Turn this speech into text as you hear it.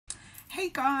Hey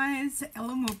guys,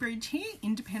 Ellen Woodbridge here,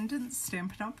 independent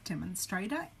Stampin' Up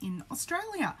demonstrator in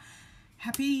Australia.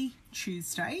 Happy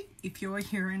Tuesday if you're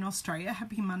here in Australia.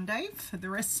 Happy Monday for the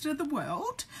rest of the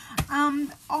world.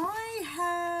 I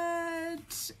had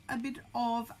a bit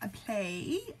of a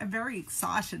play, a very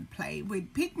excited play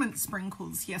with pigment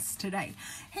sprinkles yesterday.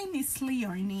 Hey Miss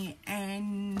Leonie,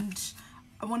 and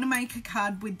I want to make a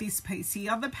card with this piece. The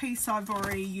other piece I've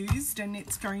already used, and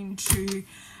it's going to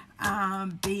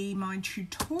be my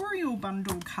tutorial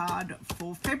bundle card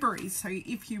for February. So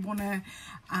if you want to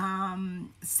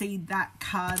see that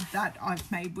card that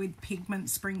I've made with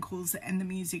pigment sprinkles and the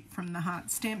music from the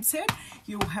Heart stamp set,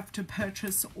 you'll have to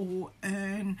purchase or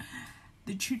earn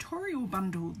the tutorial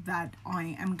bundle that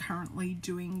I am currently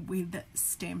doing with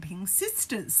Stamping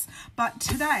Sisters. But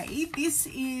today, this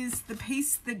is the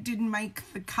piece that didn't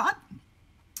make the cut.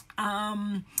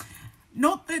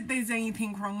 Not that there's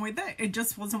anything wrong with it, it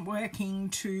just wasn't working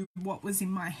to what was in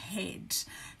my head.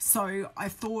 So I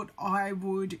thought I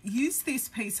would use this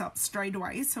piece up straight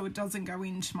away so it doesn't go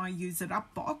into my use it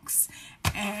up box,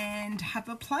 and have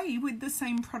a play with the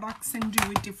same products and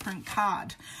do a different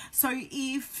card. So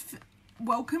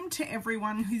welcome to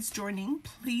everyone who's joining.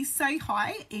 Please say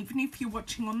hi, even if you're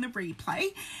watching on the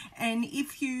replay. And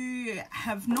if you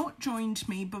have not joined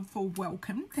me before,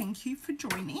 welcome. Thank you for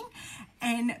joining.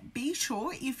 And be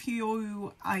sure, if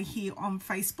you are here on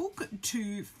Facebook,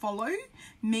 to follow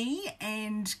me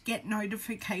and get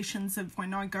notifications of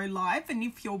when I go live. And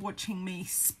if you're watching me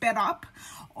sped up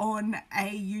on a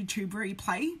YouTube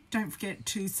replay, don't forget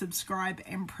to subscribe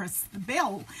and press the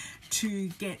bell to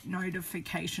get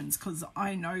notifications, because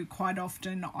I know quite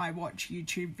often I watch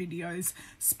YouTube videos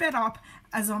sped up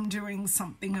as I'm doing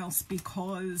something else,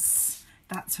 because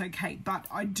that's okay. But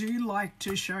I do like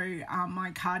to show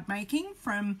my card making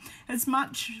from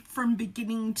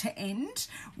beginning to end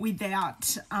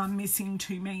without missing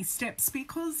too many steps,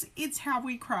 because it's how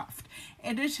we craft.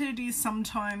 Edited is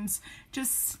sometimes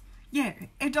just, yeah,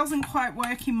 it doesn't quite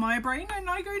work in my brain, and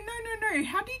I go, no,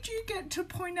 how did you get to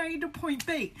point A to point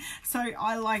B? So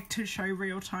I like to show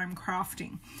real-time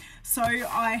crafting. So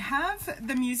I have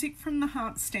the music from the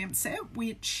Heart stamp set,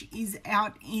 which is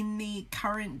out in the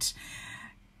current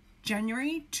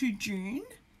January to June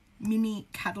mini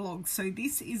catalogue. So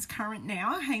this is current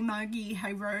now. Hey Margie,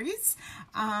 hey Rose.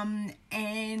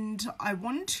 And I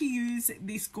want to use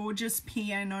this gorgeous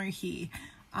piano here.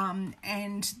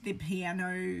 And the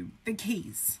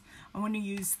keys. I want to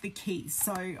use the keys.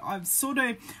 So I've sort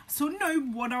of know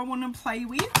what I want to play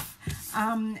with.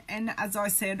 And as I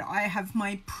said, I have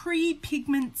my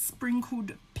pre-pigment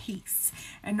sprinkled piece,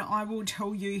 and I will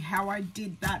tell you how I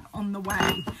did that on the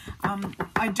way.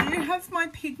 I do have my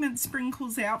pigment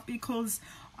sprinkles out because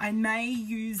I may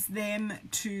use them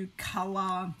to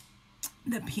colour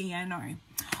the piano.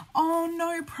 Oh,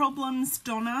 no problems,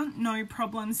 Donna. No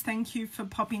problems. Thank you for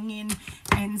popping in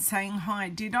and saying hi.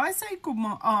 Did I say good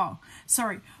morning? Oh,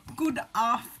 sorry. Good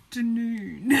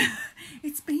afternoon.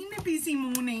 It's been a busy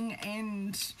morning,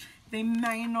 and there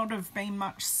may not have been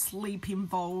much sleep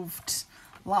involved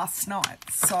last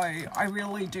night. So I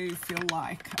really do feel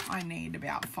like I need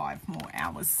about 5 more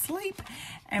hours sleep,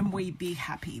 and we'd be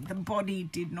happy. The body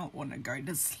did not want to go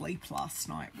to sleep last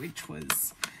night, which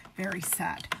was very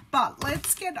sad. But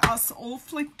let's get us all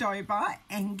flicked over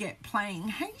and get playing.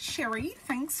 Hey Sherry,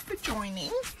 thanks for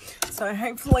joining. So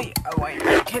hopefully I won't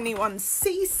make anyone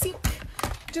seasick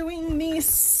doing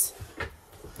this.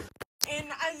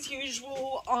 And as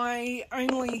usual, I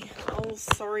only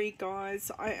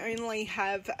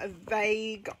have a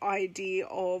vague idea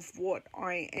of what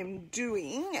I am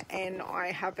doing, and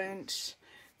I haven't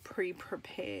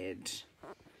pre-prepared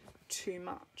too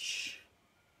much.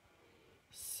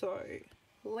 So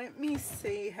let me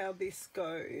see how this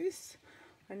goes.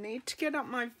 I need to get up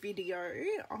my video.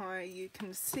 You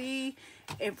can see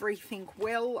everything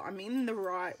well. I'm in the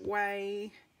right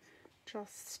way.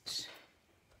 Just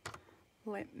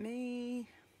let me...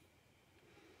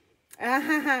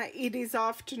 it is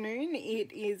afternoon.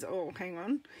 It is, oh, hang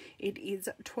on. It is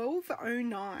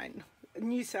 12:09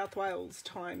 New South Wales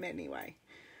time anyway.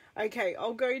 Okay,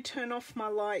 I'll go turn off my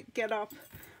light, get up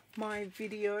my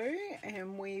video,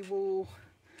 and we will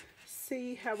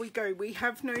see how we go. We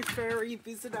have no furry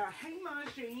visitor. Hey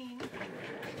Margine.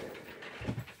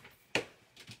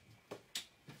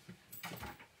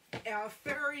 Our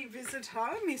furry visitor,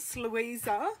 Miss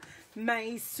Louisa,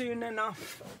 may soon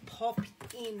enough pop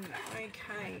in.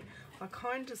 Okay, I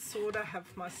kind of sort of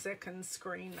have my second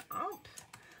screen up.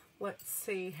 Let's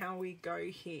see how we go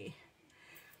here.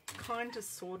 Kind of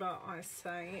sort of, I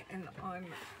say, and I'm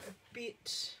a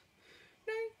bit...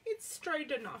 No, it's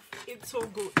straight enough. It's all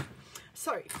good.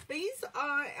 So these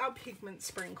are our pigment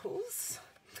sprinkles.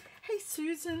 Hey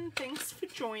Susan, thanks for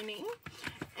joining.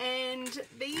 And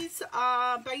these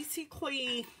are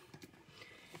basically,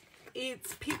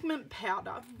 it's pigment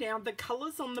powder. Now the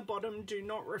colours on the bottom do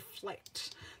not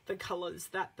reflect the colours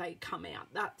that they come out.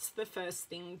 That's the first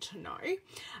thing to know.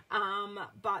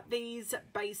 But these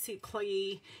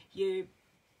basically,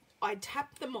 I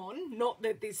tap them on, not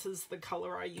that this is the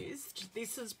colour I used.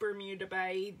 This is Bermuda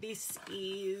Bay, this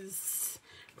is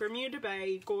Bermuda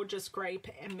Bay, Gorgeous Grape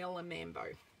and Melon Mambo.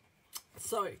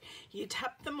 So you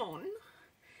tap them on,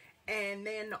 and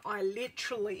then I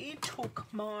literally took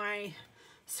my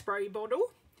spray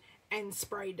bottle and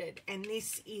sprayed it, and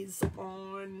this is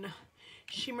on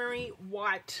shimmery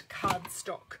white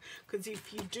cardstock, because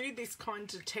if you do this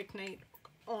kind of technique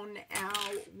on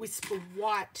our Whisper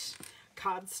White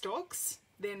cardstocks,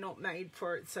 they're not made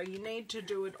for it. So you need to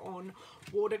do it on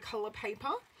watercolor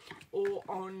paper or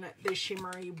on the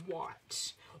shimmery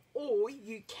white, or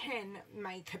you can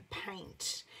make a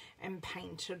paint and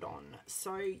paint it on.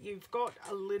 So you've got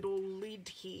a little lid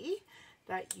here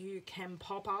that you can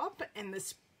pop up, and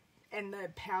the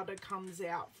powder comes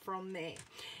out from there,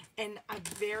 and a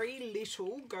very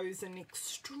little goes an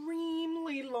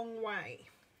extremely long way.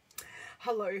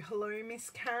 Hello Miss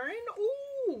Karen.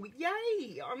 Oh,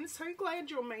 yay! I'm so glad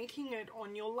you're making it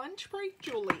on your lunch break,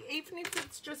 Julie, even if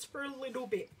it's just for a little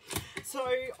bit. So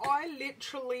I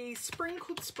literally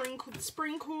sprinkled,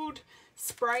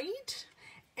 sprayed,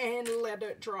 and let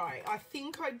it dry. I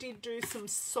think I did do some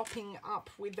sopping up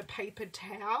with a paper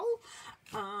towel,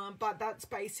 but that's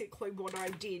basically what I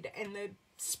did. And the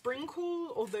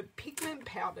sprinkle, or the pigment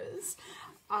powders,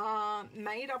 are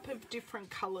made up of different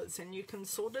colours, and you can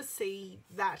sort of see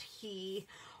that here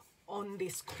on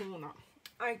this corner.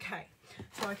 Okay,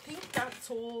 so I think that's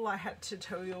all I had to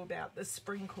tell you about the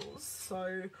sprinkles.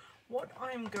 So what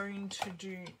I'm going to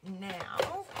do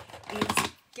now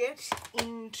is get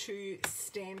into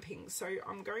stamping. So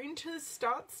I'm going to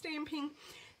start stamping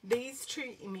these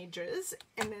two images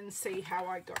and then see how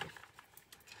I go.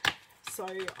 So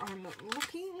I'm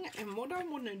looking, and what I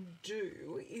want to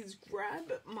do is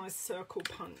grab my circle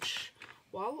punch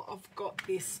while I've got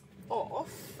this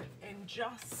off and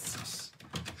just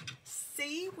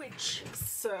see which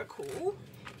circle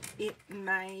it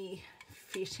may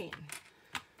fit in.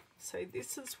 So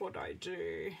this is what I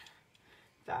do.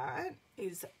 That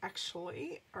is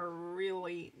actually a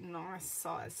really nice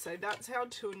size. So that's our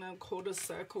 2 1/4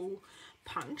 circle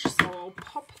punch. So I'll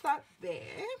pop that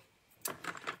there.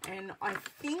 And I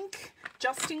think,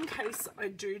 just in case I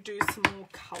do some more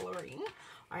colouring,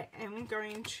 I am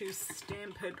going to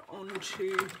stamp it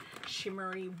onto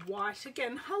shimmery white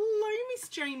again. Hello, Miss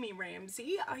Jamie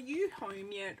Ramsey. Are you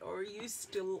home yet, or are you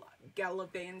still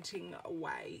gallivanting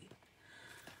away?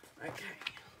 Okay,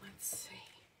 let's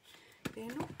see.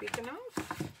 They're not big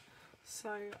enough,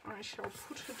 so I shall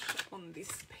put it on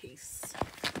this piece.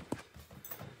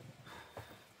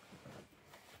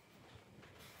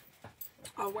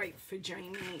 I'll wait for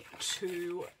Jamie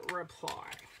to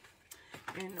reply.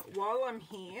 And while I'm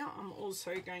here, I'm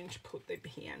also going to put the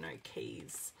piano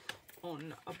keys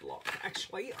on a block.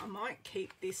 Actually, I might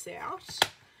keep this out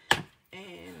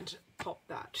and pop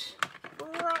that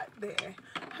right there.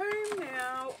 Home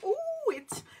now. Oh,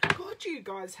 it's, God, you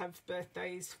guys have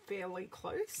birthdays fairly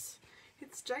close.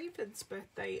 It's David's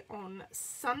birthday on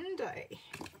Sunday.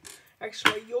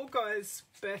 Actually, your guys'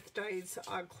 birthdays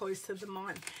are closer than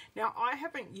mine. Now, I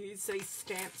haven't used these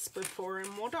stamps before,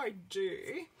 and what I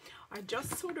do, I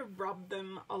just sort of rub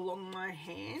them along my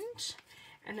hand,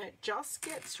 and it just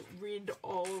gets rid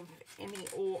of any,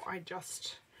 or I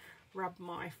just rub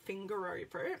my finger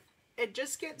over it. It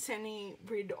just gets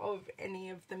rid of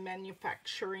any of the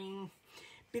manufacturing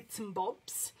bits and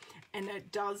bobs, and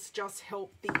it does just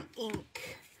help the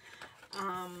ink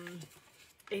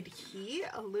adhere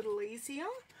a little easier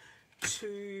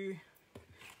to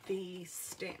the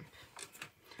stamp.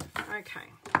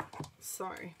 Okay, so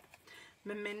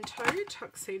Memento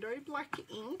Tuxedo Black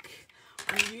ink.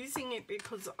 I'm using it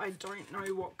because I don't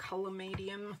know what colour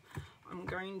medium I'm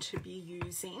going to be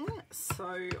using.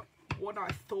 So what I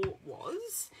thought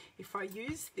was, if I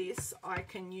use this, I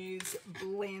can use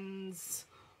blends,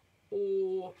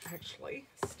 or actually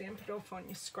stamp it off on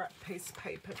your scrap piece of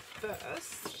paper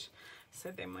first, so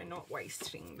then we're not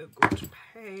wasting the good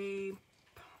paper.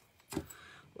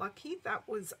 Lucky that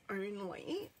was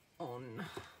only on,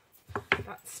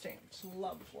 that stamp's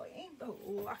lovely, but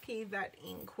lucky that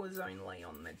ink was only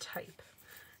on the tape,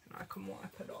 and I can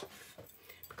wipe it off.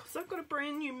 Because I've got a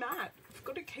brand new mat, I've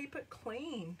got to keep it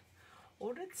clean.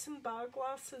 Ordered some bar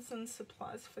glasses and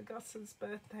supplies for Gus's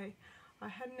birthday. I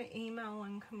had an email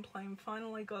and complaint.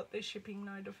 Finally got the shipping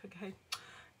notification.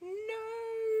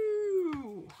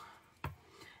 No,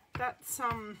 that's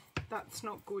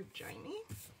not good, Jamie.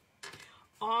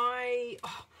 I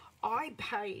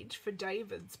paid for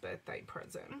David's birthday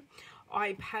present.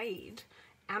 I paid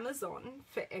Amazon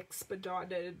for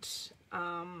expedited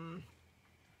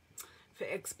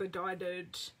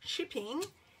shipping,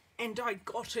 and I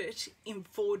got it in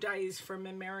 4 days from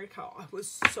America. I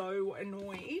was so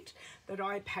annoyed that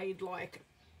I paid like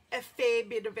a fair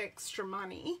bit of extra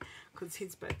money because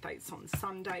his birthday's on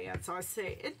Sunday, as I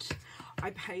said. I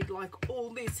paid like all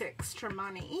this extra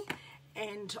money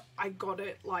and I got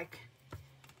it like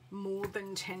more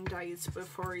than 10 days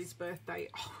before his birthday.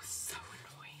 I was so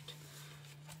annoyed.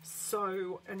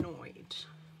 So annoyed.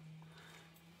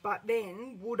 But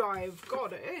then, would I have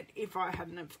got it if I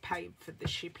hadn't have paid for the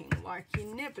shipping? Like, you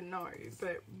never know,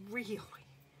 but really.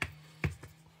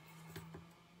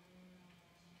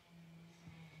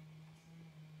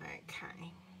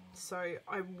 Okay, so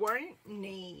I won't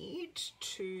need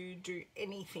to do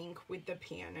anything with the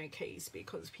piano keys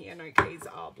because piano keys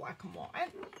are black and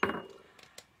white.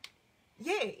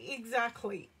 Yeah,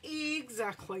 exactly,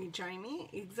 Jamie,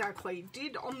 exactly.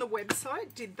 On the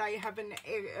website, did they have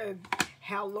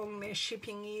how long their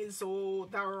shipping is, or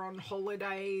they were on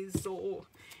holidays or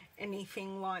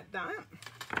anything like that?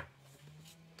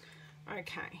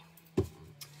 Okay,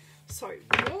 so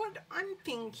what I'm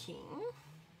thinking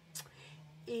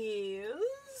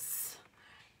is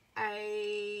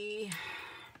I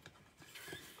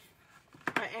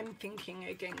am thinking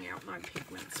of getting out my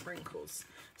pigment sprinkles.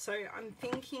 So I'm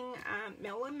thinking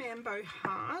Mellow Mambo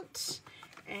Heart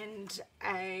and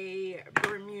a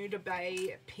Bermuda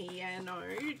Bay piano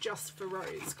just for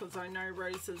Rose, because I know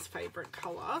Rose's favourite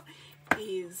colour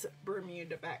is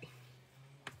Bermuda Bay.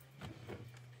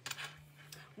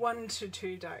 1 to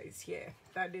 2 days, yeah,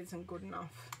 that isn't good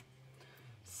enough.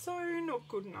 So not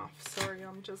good enough. Sorry,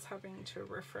 I'm just having to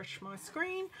refresh my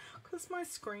screen because my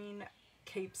screen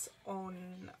keeps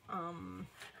on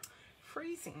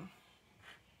freezing.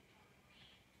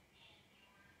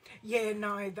 Yeah,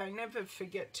 no, they never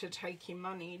forget to take your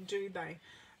money, do they?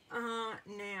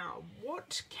 Now,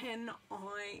 what can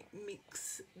I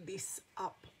mix this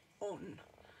up on?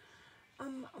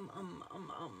 I'm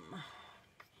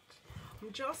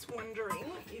just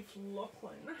wondering if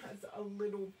Lachlan has a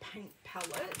little paint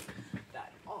palette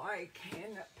that I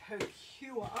can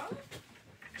procure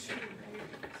to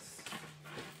use.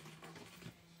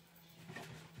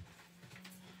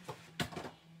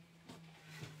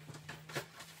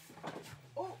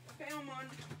 Oh, found one.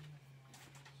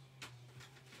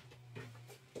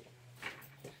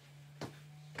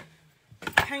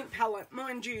 Paint palette,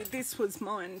 mind you, this was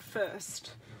mine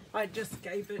first. I just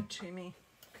gave it to me.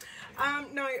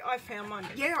 No, I found one.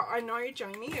 Yeah, I know,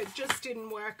 Jamie, it just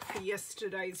didn't work for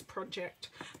yesterday's project.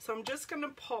 So I'm just going to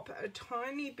pop a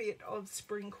tiny bit of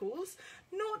sprinkles.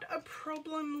 Not a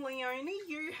problem, Leonie.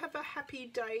 You have a happy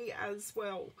day as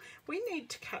well. We need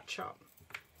to catch up.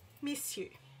 Miss you.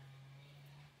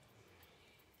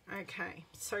 Okay,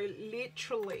 so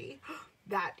literally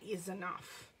that is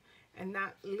enough. And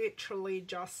that literally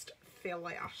just fell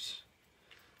out.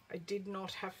 I did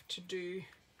not have to do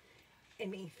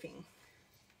anything.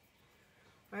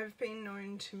 I've been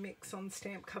known to mix on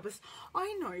stamp covers.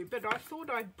 I know, but I thought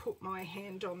I'd put my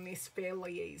hand on this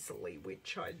fairly easily,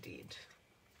 which I did.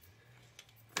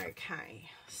 Okay,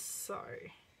 so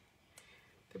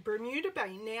the Bermuda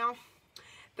Bay. Now,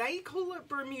 they call it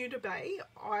Bermuda Bay.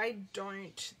 I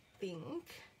don't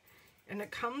think, and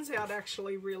it comes out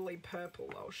actually really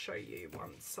purple. I'll show you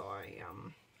once I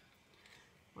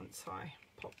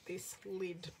pop this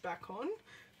lid back on,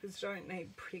 because don't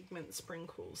need pigment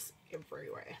sprinkles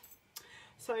everywhere.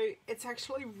 So it's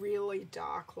actually really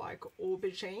dark, like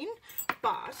aubergine,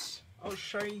 but I'll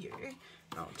show you.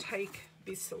 I'll take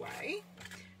this away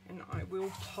and I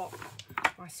will pop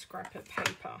my scrap of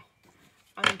paper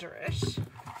under it.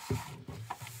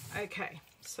 Okay,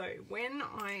 so when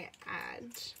I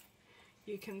add,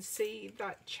 you can see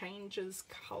that changes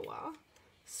colour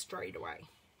straight away.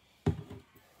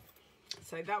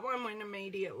 So that one went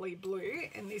immediately blue,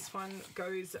 and this one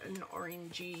goes an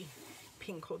orangey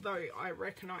pink, although I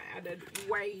reckon I added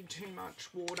way too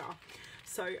much water.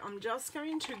 So I'm just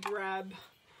going to grab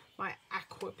my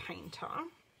aqua painter.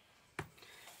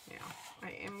 Now,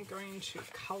 I am going to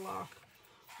colour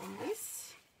on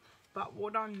this, but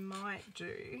what I might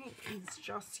do is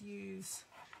just use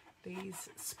these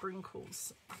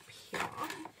sprinkles up here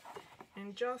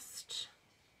and just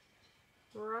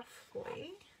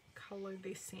roughly colour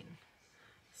this in.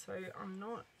 So I'm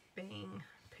not being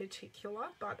particular,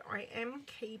 but I am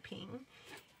keeping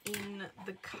in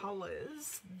the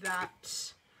colours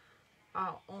that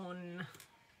are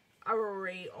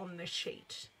already on the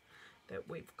sheet that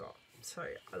we've got. So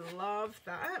I love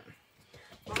that.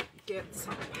 Might get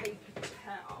some paper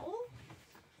towel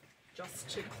just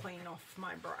to clean off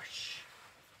my brush.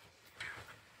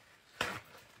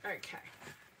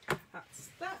 Okay, that's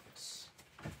that.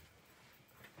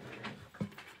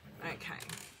 Okay,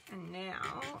 and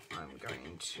now I'm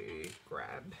going to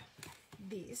grab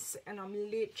this, and I'm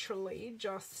literally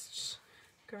just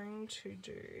going to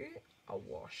do a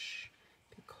wash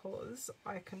because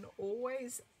I can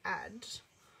always add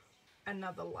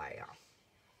another layer.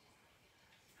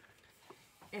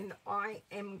 And I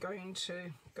am going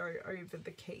to go over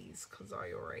the keys because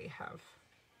I already have.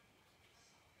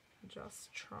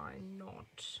 Just try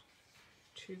not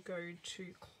to go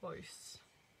too close.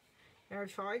 Now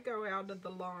if I go out of the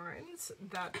lines,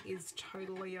 that is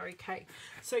totally okay.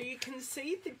 So you can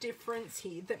see the difference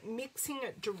here, that mixing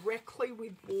it directly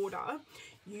with water,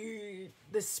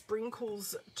 the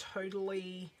sprinkles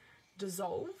totally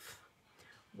dissolve.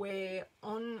 Where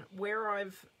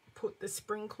I've put the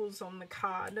sprinkles on the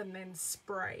card and then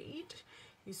sprayed,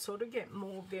 you sort of get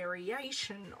more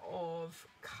variation of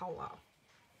colour.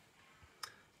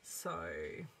 So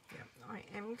yeah, I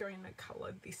am going to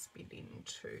colour this bit in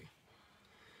too.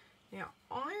 Now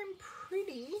I'm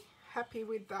pretty happy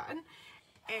with that,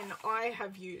 and I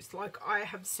have used, like, I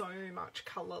have so much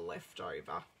colour left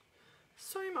over.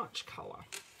 So much colour.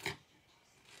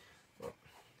 Well,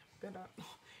 better.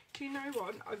 Do you know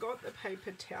what? I got the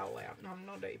paper towel out and I'm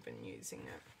not even using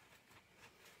it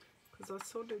because I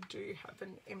sort of do have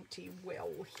an empty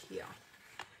well here.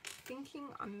 Thinking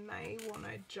I may want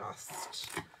to just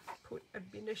put a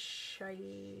bit of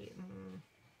shade.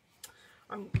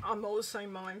 I'm also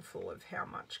mindful of how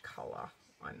much colour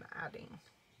I'm adding.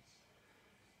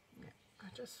 Yeah, I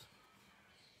just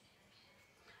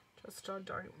I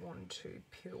don't want to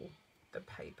peel the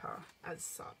paper as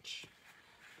such.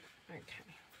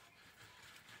 Okay.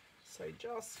 So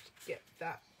just get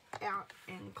that out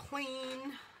and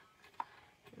clean,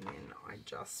 and then I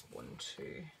just want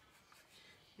to,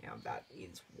 now that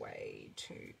is way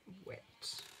too wet.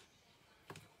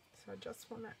 So I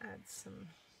just want to add some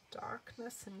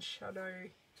darkness and shadow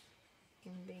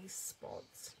in these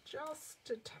spots, just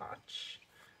a touch,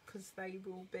 because they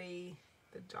will be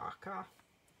the darker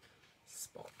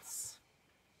spots.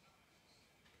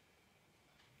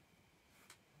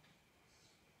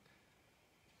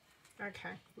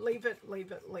 Okay, leave it,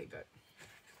 leave it, leave it.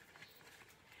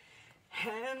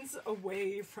 Hands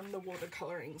away from the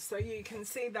watercolouring. So you can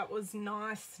see that was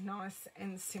nice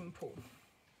and simple.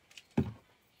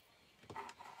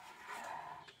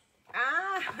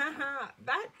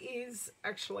 That is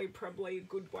actually probably a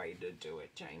good way to do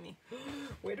it, Jamie.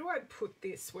 Where do I put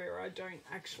this where I don't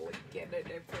actually get it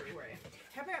everywhere?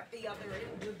 How about the other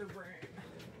end of the room?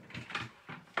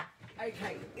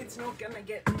 Okay, it's not going to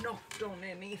get knocked on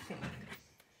anything.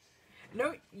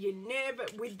 No, you never,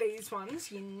 with these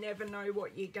ones, you never know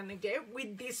what you're going to get.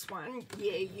 With this one,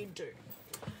 yeah, you do.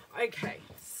 Okay,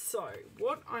 so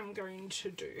what I'm going to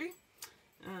do,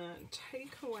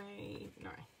 take away,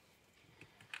 no.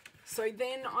 So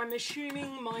then I'm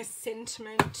assuming my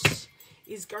sentiment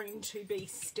is going to be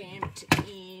stamped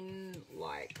in,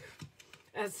 like,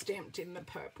 as stamped in the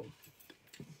purple.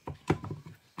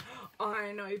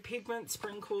 I know, pigment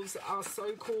sprinkles are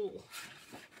so cool.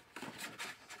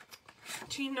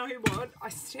 Do you know what? I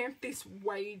stamped this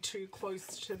way too close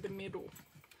to the middle.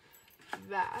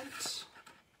 That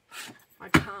I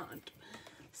can't.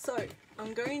 So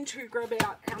I'm going to grab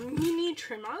out our mini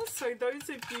trimmer. So those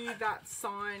of you that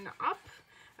sign up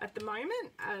at the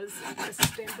moment as a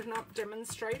Stampin' Up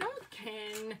demonstrator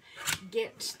can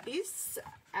get this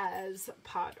as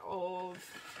part of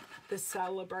the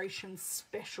celebration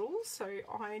special. So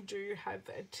I do have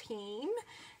a team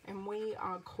and we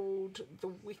are called the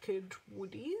Wicked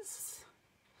Woodies,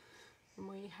 and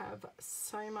we have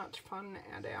so much fun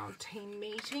at our team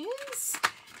meetings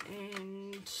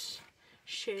and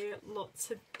share lots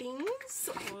of things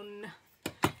on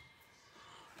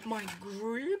my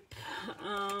group,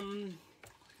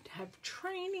 have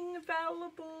training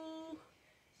available.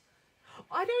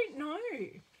 I don't know.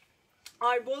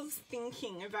 I was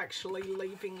thinking of actually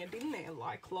leaving it in there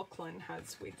like Lachlan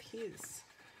has with his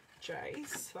Jay,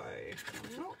 so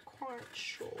I'm not quite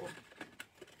sure.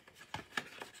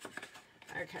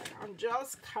 Okay, I'm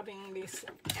just cutting this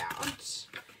out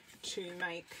to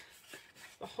make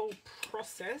the whole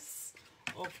process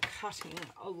of cutting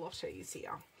a lot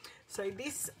easier. So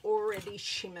this already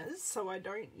shimmers, so I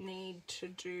don't need to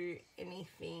do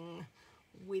anything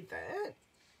with it.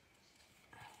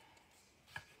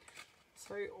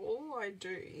 So all I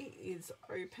do is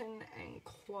open and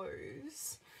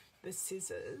close the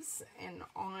scissors, and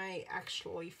I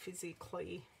actually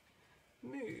physically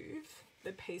move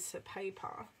the piece of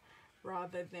paper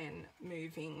rather than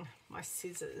moving my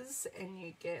scissors, and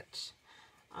you get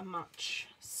a much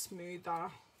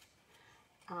smoother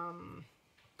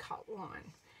cut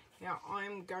line. Now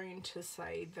I'm going to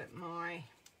say that my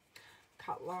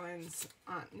cut lines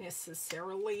aren't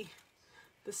necessarily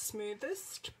the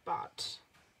smoothest, but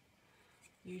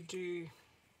you do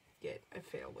get a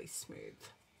fairly smooth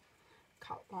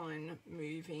cut line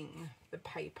moving the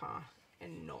paper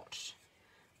and not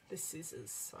the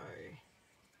scissors. So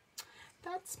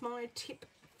that's my tip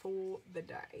for the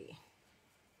day.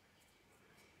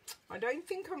 I don't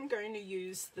think I'm going to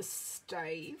use the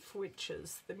stave, which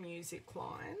is the music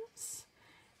lines,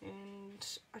 and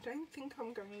I don't think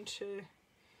I'm going to,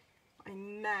 I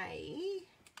may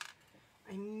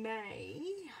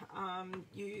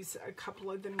use a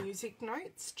couple of the music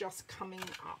notes just coming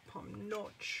up. I'm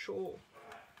not sure.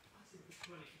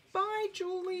 Bye,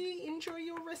 Julie. Enjoy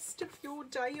your rest of your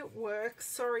day at work.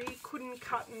 Sorry, couldn't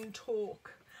cut and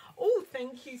talk. Oh,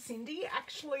 thank you, Cindy.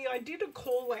 Actually, I did a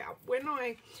call out when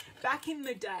back in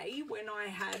the day when I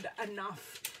had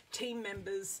enough team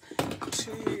members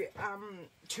to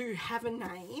have a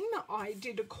name. I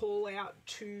did a call out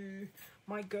to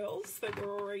my girls that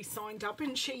were already signed up,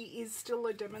 and she is still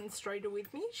a demonstrator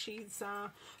with me. She's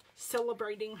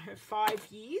celebrating her 5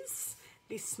 years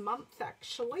this month,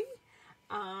 actually.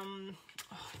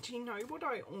 Do you know what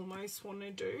I almost want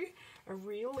to do? A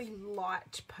really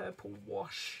light purple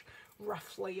wash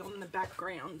roughly on the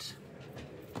background.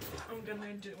 I'm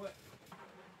gonna do it.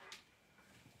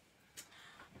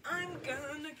 I'm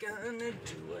gonna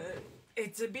do it.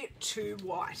 It's a bit too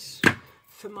white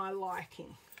for my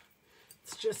liking.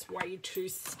 It's just way too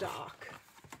stark.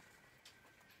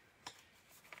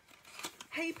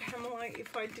 Hey Pamela,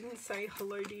 if I didn't say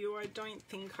hello to you, I don't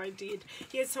think I did.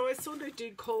 Yeah, so I sort of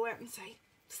did call out and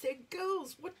said,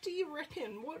 girls, what do you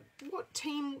reckon? What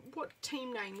team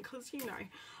name? Because, you know,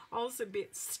 I was a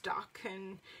bit stuck,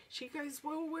 and she goes,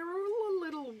 well, we're all a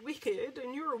little wicked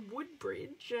and you're a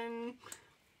Woodbridge, and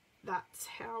that's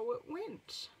how it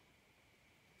went.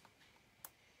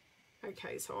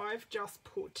 Okay, so I've just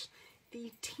put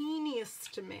the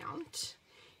teeniest amount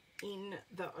in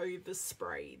the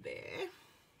overspray there,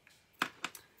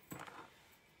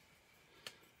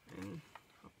 and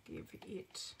I'll give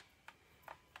it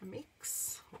a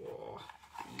mix. Oh,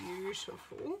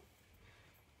 beautiful.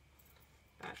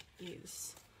 That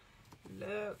is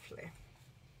lovely.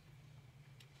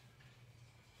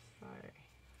 So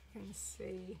you can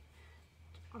see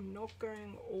I'm not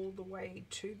going all the way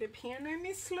to the piano.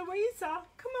 Miss Louisa,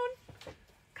 come on,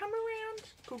 come around.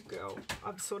 Good girl.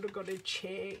 I've sort of got a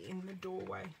chair in the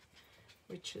doorway,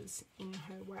 which is in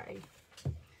her way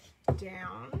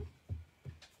down.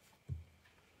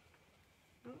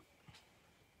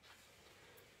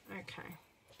 Okay,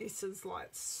 this is like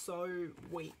so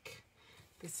weak.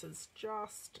 This is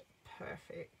just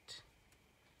perfect.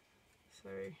 So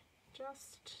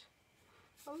just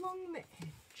along the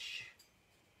edge,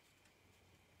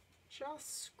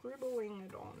 just scribbling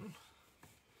it on.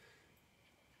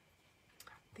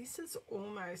 This is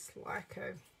almost like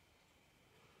a,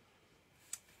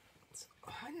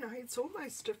 I know, it's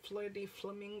almost a flirty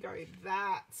flamingo.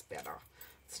 That's better.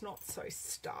 It's not so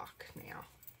stark now.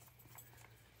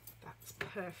 That's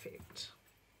perfect.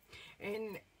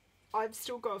 And I've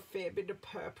still got a fair bit of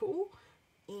purple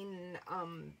in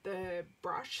the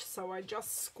brush, so I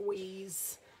just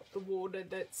squeeze the water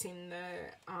that's in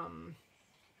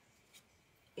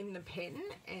the pen,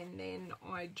 and then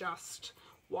I just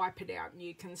wipe it out, and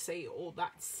you can see all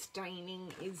that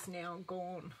staining is now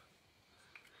gone.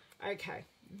 Okay,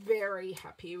 very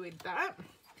happy with that.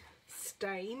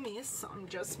 Stay, miss. I'm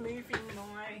just moving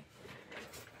my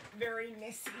very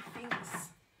messy things.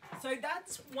 So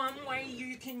that's one way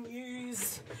you can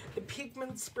use the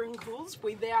pigment sprinkles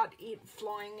without it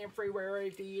flying everywhere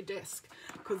over your desk,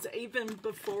 because even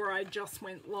before I just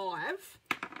went live,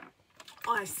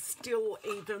 I still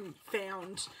even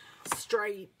found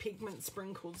stray pigment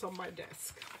sprinkles on my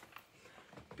desk,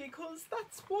 because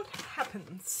that's what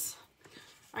happens.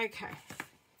 Okay,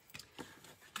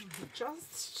 I'm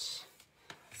just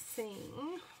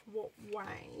seeing what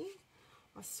way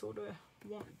I sort of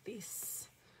want this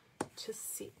to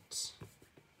sit.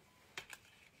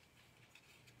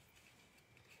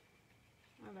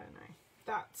 I don't know.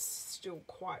 That's still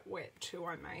quite wet too.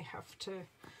 I may have to,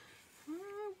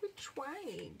 which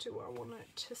way do I want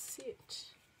it to sit?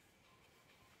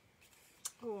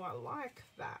 Oh, I like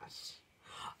that.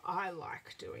 I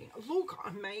like doing, look,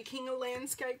 I'm making a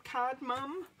landscape card,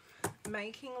 Mum.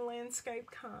 Making a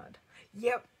landscape card.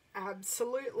 Yep,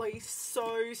 absolutely.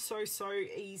 So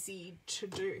easy to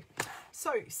do.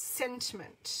 So,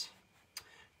 sentiment.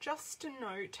 Just a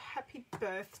note, happy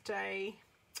birthday.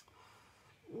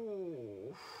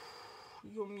 Ooh,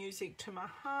 your music to my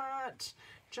heart.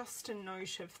 Just a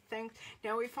note of thanks.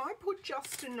 Now, if I put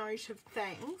just a note of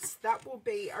thanks, that will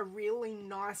be a really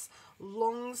nice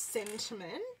long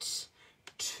sentiment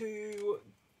to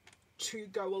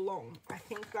go along. I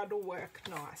think that'll work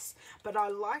nice. But I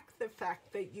like the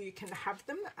fact that you can have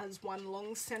them as one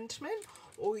long sentiment,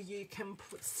 or you can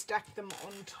stack them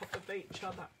on top of each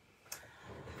other.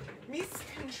 Miss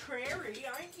Contrary,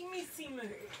 aren't you Missy Moo?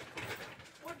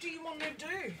 What do you want to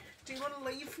do? Do you want to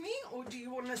leave me or do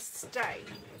you want to stay?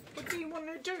 What do you want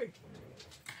to do?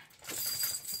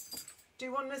 Do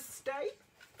you want to stay?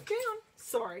 Down.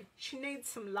 Sorry, she needs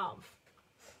some love.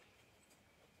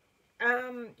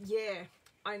 Yeah,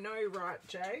 I know, right,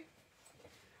 Jay?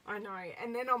 I know.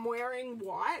 And then I'm wearing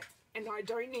white and I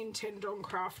don't intend on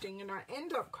crafting and I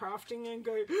end up crafting and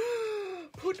go,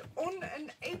 put on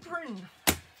an apron.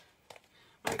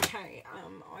 Okay,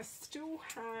 I still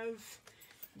have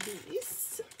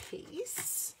this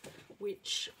piece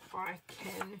which I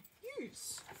can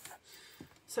use.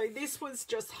 So this was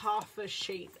just half a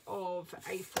sheet of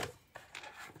A4.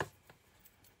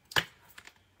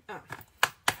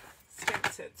 Stamp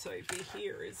set's over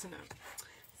here, isn't it?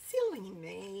 Silly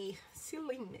me,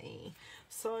 silly me.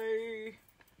 So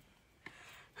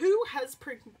who has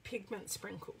pigment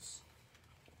sprinkles?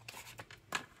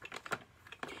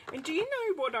 And do you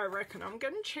know what I reckon? I'm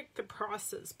going to check the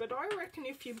prices, but I reckon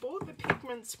if you bought the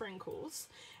pigment sprinkles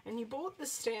and you bought the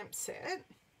stamp set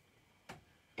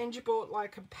and you bought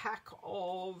like a pack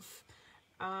of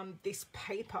this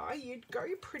paper, you'd go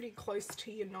pretty close to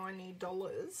your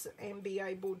 $90 and be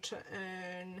able to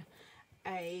earn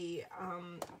a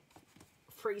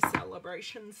free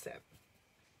celebration set.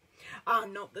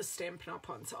 Not the Stampin' Up!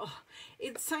 Ones. Oh,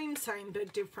 it's same,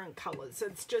 but different colours.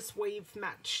 It's just we've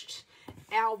matched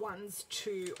our ones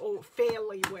to, or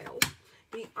fairly well.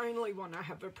 The only one I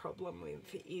have a problem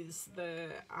with is the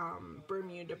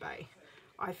Bermuda Bay.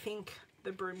 I think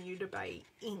the Bermuda Bay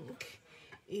ink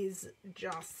is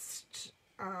just,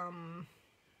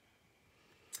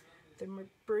 the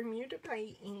Bermuda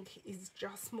Bay ink is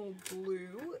just more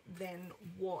blue than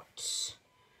what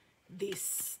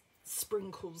this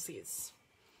sprinkles is.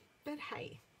 But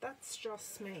hey, that's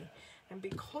just me. And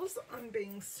because I'm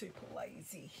being super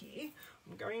lazy here,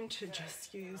 I'm going to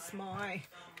just use my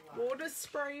water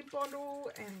spray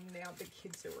bottle, and now the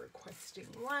kids are requesting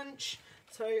lunch.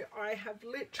 So I have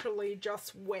literally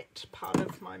just wet part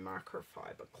of my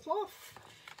microfiber cloth,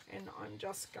 and I'm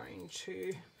just going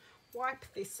to wipe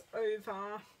this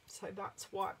over. So that's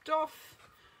wiped off,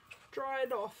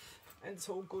 dried off, and it's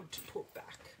all good to put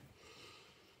back,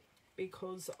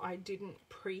 because I didn't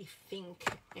pre-think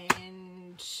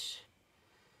and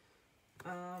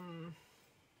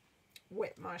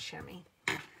wet my chamois.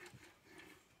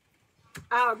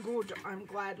 Good, I'm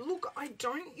glad. Look, I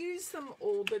don't use them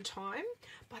all the time,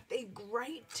 but they're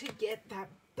great to get that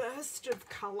burst of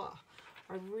colour.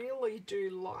 I really do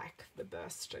like the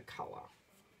burst of colour.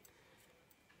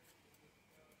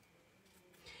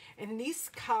 And this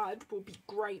card will be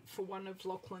great for one of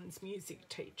Lachlan's music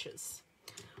teachers.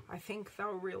 I think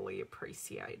they'll really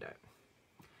appreciate it,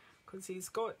 because he's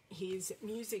got his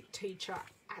music teacher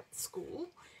at school,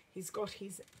 he's got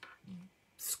his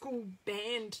school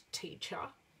band teacher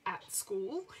at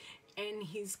school, and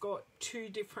he's got 2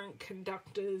 different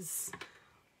conductors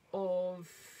of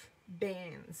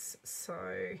bands.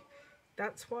 So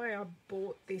that's why I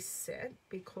bought this set,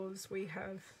 because we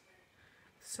have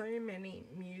so many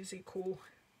musical,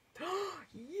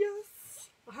 yes,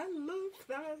 I love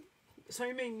that,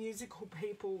 so many musical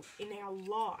people in our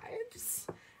lives,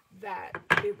 that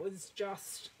it was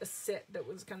just a set that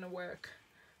was going to work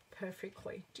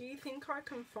perfectly. Do you think I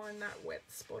can find that wet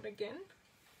spot again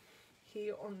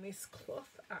here on this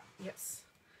cloth? Yes,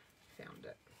 found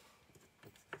it.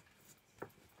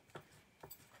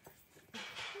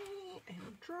 Okay,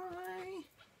 and dry,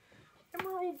 and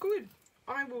we're all good.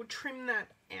 I will trim that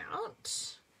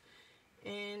out,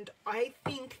 and I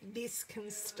think this can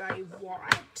stay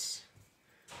white.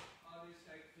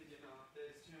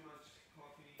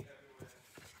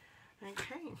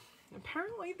 Okay,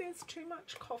 apparently there's too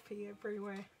much coffee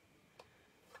everywhere.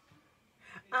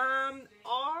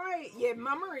 Yeah,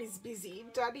 Mama is busy,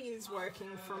 Daddy is working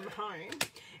from home,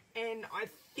 and I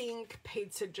think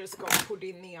pizza just got put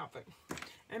in the oven.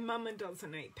 And Mama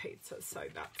doesn't eat pizza, so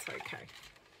that's okay.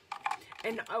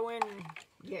 And Owen,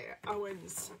 yeah,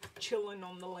 Owen's chilling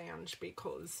on the lounge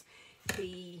because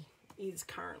he is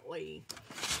currently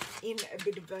in a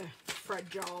bit of a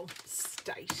fragile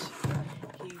state.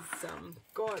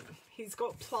 He's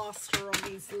got plaster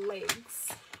on his legs,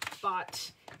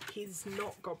 but he's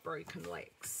not got broken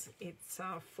legs. It's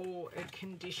for a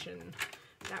condition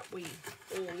that we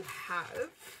all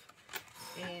have,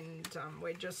 and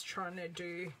we're just trying to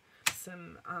do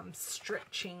some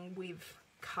stretching with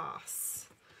casts.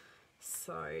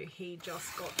 So he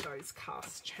just got those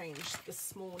casts changed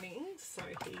this morning, so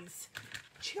he's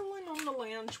chilling on the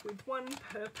lounge with one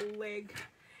purple leg.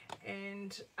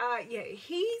 And yeah,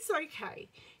 he's okay.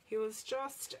 He was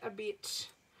just a bit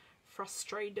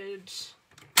frustrated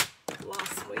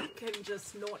last week and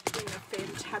just not in a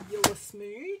fantabulous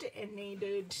mood, and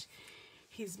needed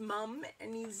his mum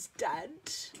and his dad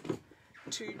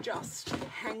to just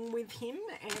hang with him,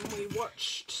 and we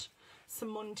watched some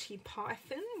Monty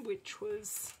Python, which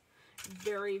was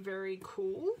very, very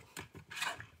cool.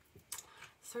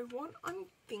 So what I'm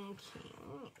thinking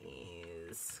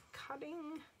is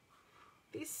cutting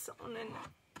this on an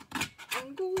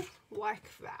angle like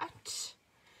that,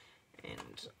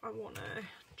 and I want to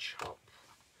chop,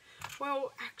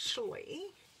 well,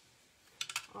 actually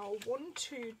I want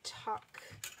to tuck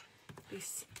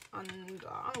this under.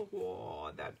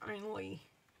 Whoa, that only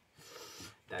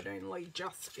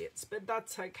just fits, but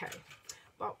that's okay.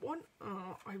 But what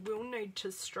I will need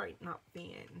to straighten up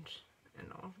the end, and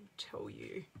I'll tell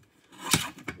you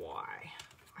why.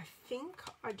 I think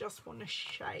I just want to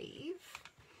shave.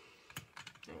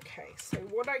 Okay, so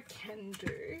what I can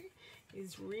do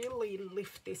is really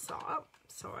lift this up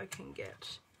so I can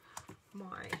get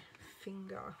my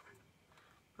finger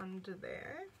under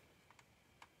there.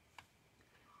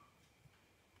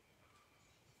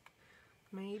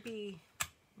 Maybe,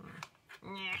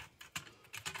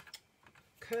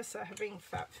 curse having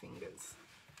fat fingers.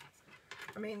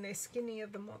 I mean, they're skinnier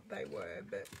than what they were,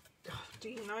 but do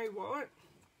you know what?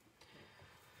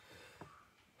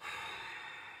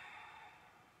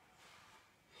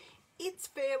 It's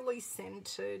fairly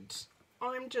centered.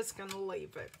 I'm just going to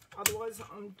leave it. Otherwise,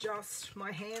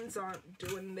 my hands aren't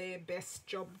doing their best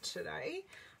job today.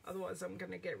 Otherwise, I'm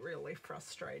going to get really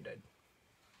frustrated.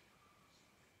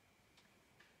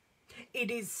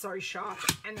 It is so sharp,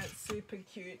 and it's super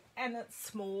cute, and it's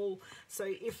small. So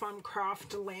if I'm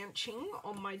craft lounging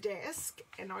on my desk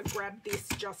and I grab this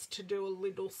just to do a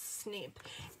little snip,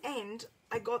 and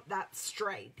I got that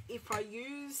straight. If I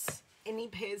use any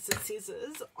pairs of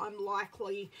scissors, I'm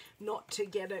likely not to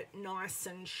get it nice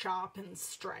and sharp and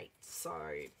straight. So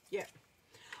yeah,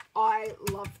 I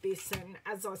love this, and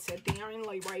as I said, the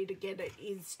only way to get it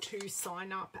is to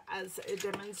sign up as a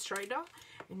demonstrator,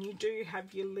 and you do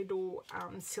have your little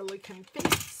silicone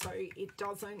feet so it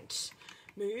doesn't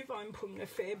move. I'm putting a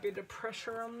fair bit of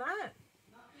pressure on that.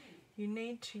 You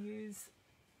need to use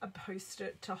a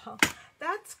post-it to hold.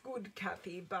 That's good,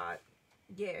 Kathy, but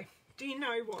yeah, do you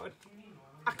know what?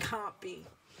 I can't be.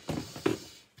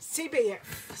 CBF.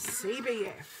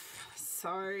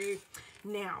 So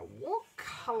now, what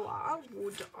colour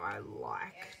would I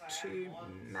like to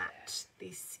matte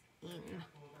this in?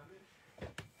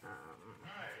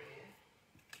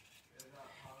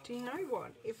 Do you know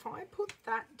what? If I put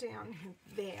that down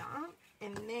there,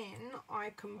 and then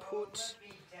I can put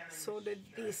sort of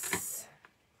this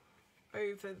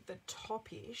over the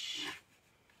top-ish.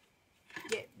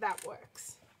 Yeah, that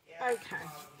works. Okay.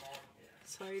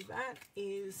 So that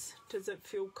is, does it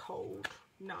feel cold?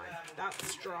 No,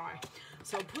 that's dry.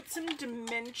 So I'll put some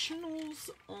dimensionals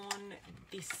on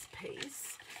this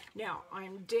piece. Now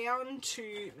I'm down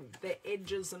to the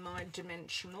edges of my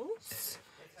dimensionals.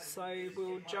 So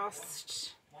we'll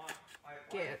just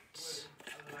get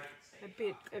a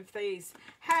bit of these.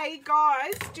 Hey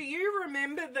guys, do you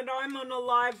remember that I'm on a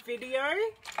live video?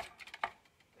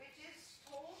 We're just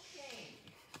talking.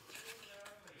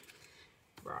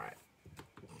 Right.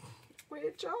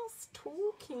 We're just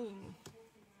talking.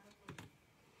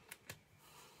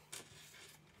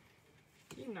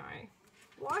 You know,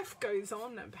 life goes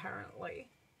on apparently.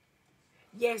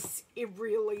 Yes, it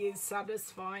really is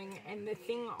satisfying, and the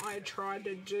thing I try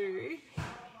to do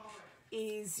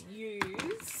is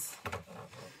use,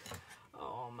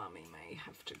 oh mummy may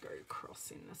have to go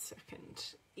across in a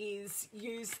second, is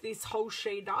use this whole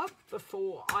sheet up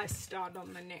before I start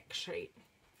on the next sheet.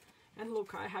 And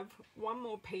look, I have one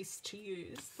more piece to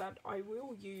use that I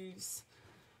will use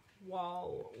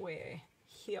while we're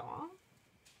here.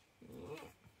 Yeah.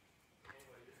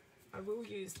 I will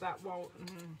use that while...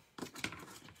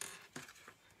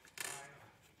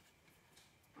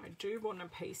 do want a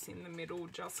piece in the middle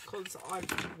just because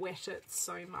I've wet it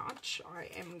so much. I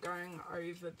am going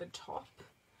over the top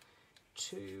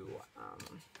to,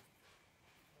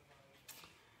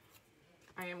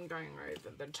 I am going over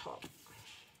the top.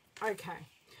 Okay,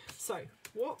 so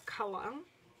what colour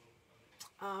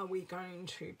are we going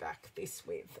to back this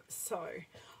with? So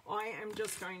I am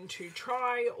just going to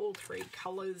try all three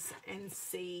colours and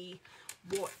see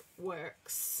what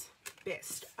works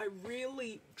best. I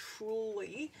really,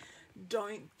 truly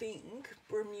don't think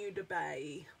Bermuda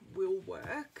Bay will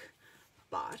work,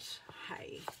 but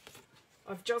hey,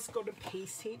 I've just got a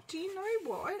piece here. Do you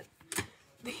know what?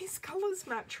 These colours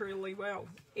match really well,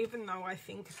 even though I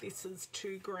think this is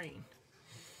too green.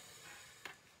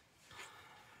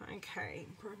 Okay,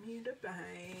 Bermuda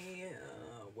Bay,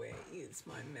 where is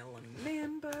my Melon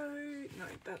Mambo? No,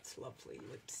 that's lovely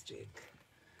lipstick.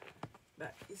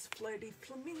 That is Floaty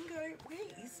Flamingo.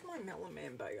 Where is my Melon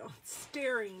Mambo? Oh, it's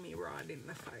staring me right in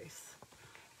the face.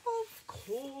 Of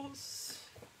course,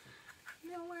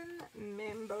 Melon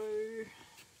Mambo.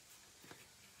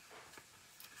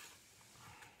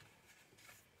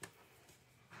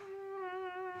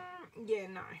 Yeah,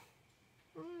 no.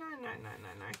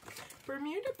 No.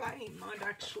 Bermuda Bay might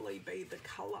actually be the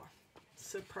colour,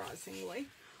 surprisingly.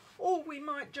 Or we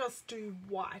might just do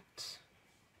white.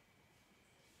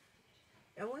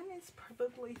 Ellen is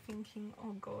probably thinking,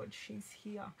 oh God, she's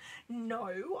here.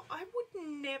 No, I would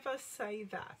never say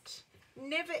that.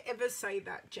 Never ever say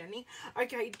that, Jenny.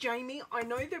 Okay, Jamie, I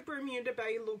know the Bermuda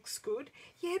Bay looks good.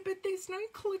 Yeah, but there's no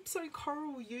Calypso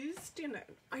Coral used in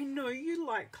it. I know you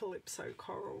like Calypso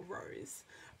Coral, Rose,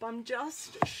 but I'm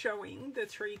just showing the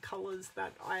three colours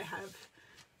that I have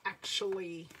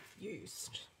actually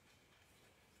used.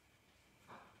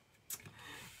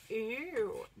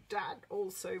 Ew, that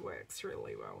also works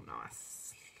really well,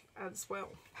 nice as well.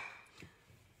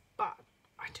 But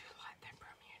I do like the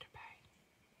Bermuda Bay.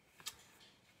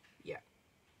 Yeah.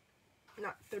 No,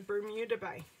 the Bermuda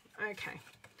Bay. Okay.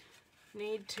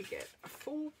 Need to get a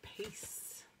full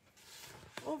piece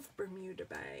of Bermuda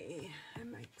Bay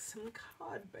and make some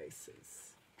card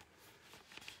bases.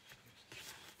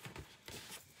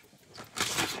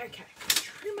 Okay,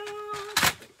 trimmer.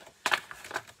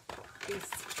 This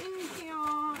in here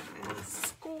and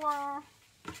score.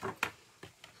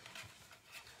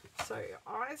 So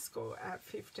I score at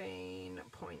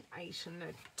 15.8 and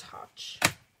a touch.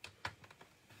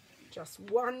 Just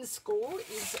one score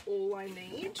is all I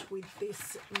need with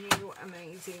this new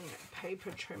amazing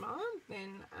paper trimmer.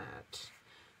 Then at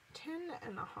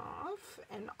 10.5,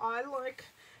 and I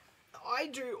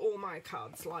do all my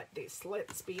cards like this,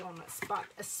 let's be honest, but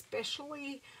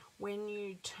especially when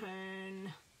you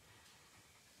turn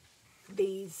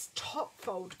these top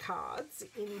fold cards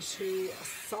into a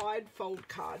side fold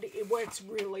card, it works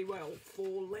really well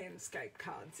for landscape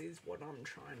cards is what I'm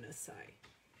trying to say.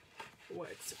 It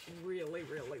works really,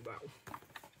 really well.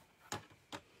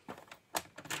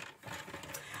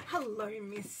 Hello,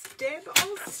 Miss Deb.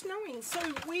 Oh, it's snowing. So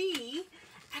we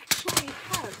actually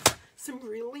have some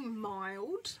really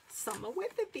mild summer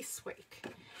weather this week.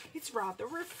 It's rather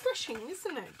refreshing,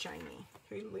 isn't it, Jamie,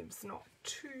 who lives not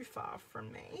too far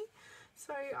from me?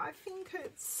 So I think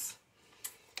it's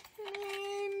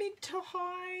mid to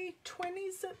high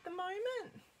 20s at the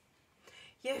moment.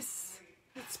 Yes,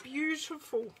 it's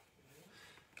beautiful.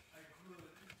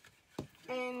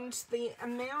 And the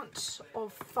amount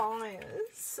of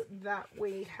fires that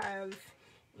we have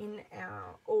in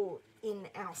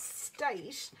our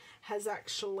state has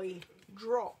actually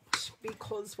dropped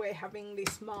because we're having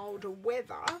this milder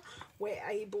weather. We're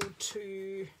able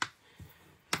to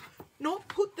not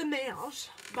put them out,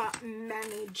 but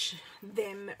manage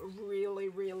them really,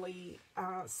 really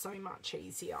so much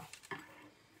easier.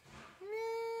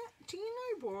 Do you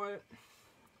know what?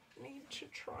 I need to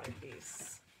try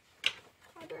this.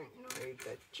 I don't know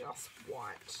that just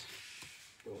white.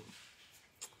 Oh,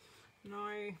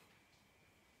 no.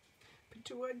 But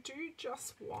do I do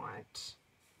just white?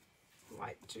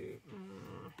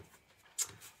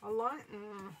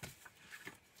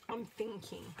 I'm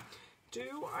thinking.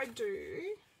 Do I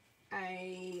do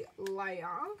a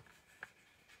layer?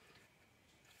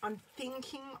 I'm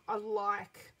thinking I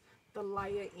like the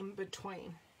layer in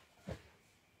between,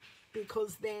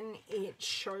 because then it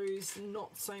shows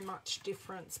not so much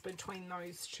difference between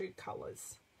those two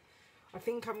colours. I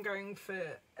think I'm going for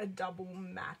a double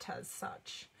matte as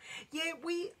such. Yeah,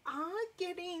 we are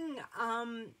getting,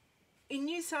 in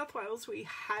New South Wales, we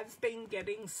have been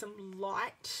getting some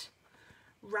light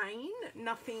rain,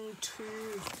 nothing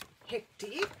too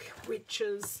hectic, which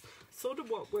is sort of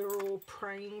what we're all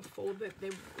praying for,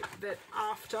 that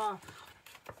after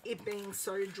it being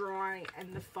so dry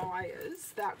and the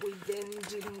fires that we then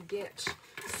didn't get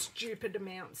stupid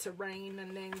amounts of rain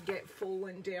and then get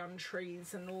fallen down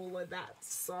trees and all of that.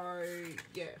 So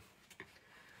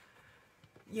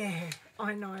yeah,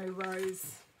 I know,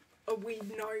 Rose, we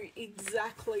know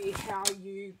exactly how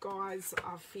you guys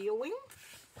are feeling,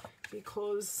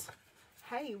 because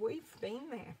hey, we've been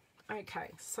there.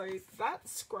 Okay, so that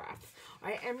scrap,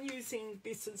 I am using,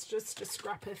 this is just a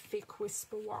scrap of thick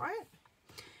Whisper White,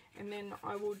 and then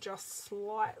I will just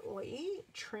slightly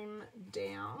trim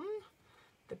down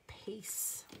the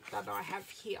piece that I have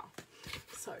here.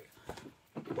 So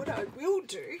what I will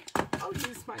do, I'll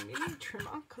use my mini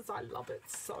trimmer because I love it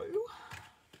so,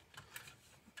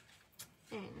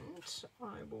 and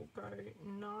I will go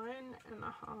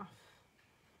 9.5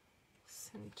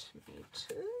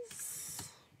 centimeters,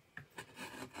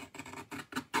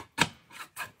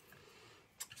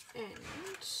 and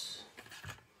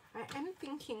I am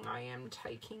thinking I am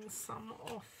taking some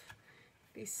off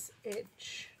this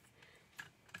edge,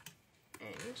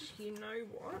 and you know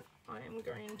what, I am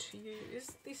going to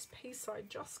use this piece I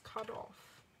just cut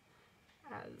off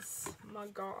as my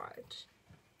guide,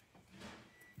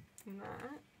 and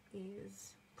that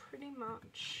is pretty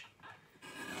much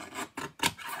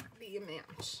the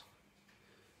amount,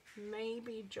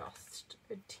 maybe just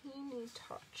a teeny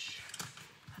touch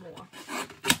more.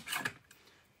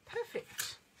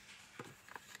 Perfect.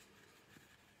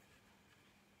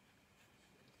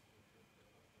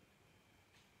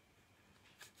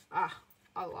 Ah,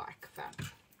 I like that.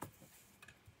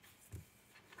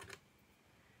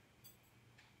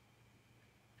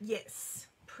 Yes,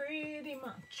 pretty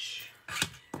much.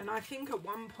 And I think at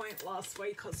one point last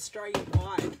week,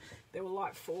 Australia-wide, there were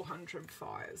like 400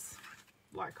 fires.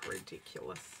 Like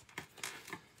ridiculous.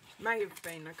 May have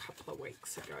been a couple of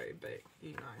weeks ago, but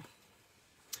you know.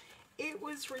 It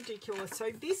was ridiculous.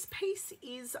 So this piece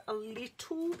is a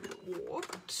little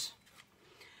warped.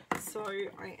 So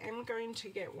I am going to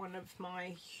get one of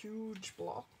my huge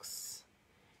blocks,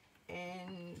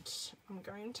 and I'm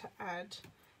going to add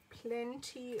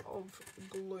plenty of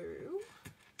glue.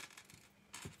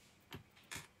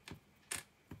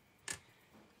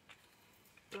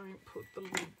 Don't put the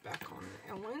lid back on,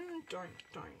 Ellen. Don't.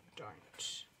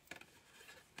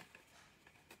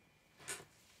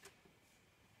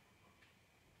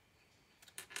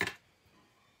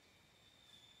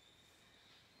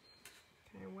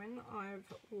 Okay, when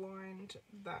I've lined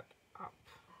that up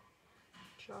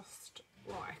just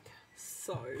like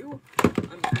so,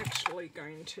 I'm actually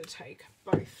going to take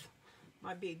both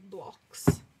my big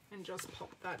blocks and just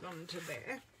pop that onto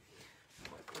there.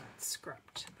 Put that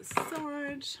scrap to the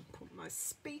side, put my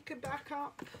speaker back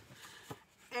up,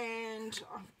 and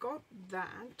I've got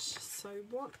that. So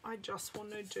what I just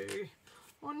want to do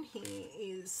on here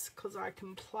is, because I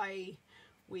can play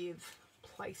with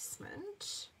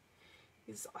placement,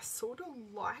 is I sort of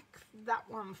like that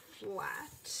one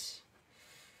flat,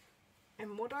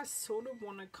 and what I sort of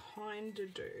want to kind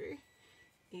of do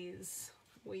is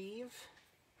weave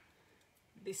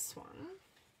this one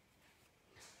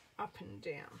up and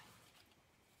down,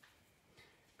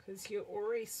 because you're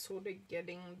already sort of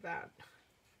getting that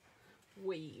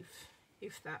weave,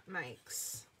 if that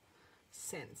makes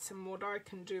sense. And what I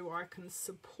can do, I can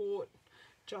support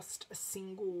just a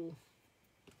single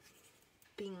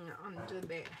thing under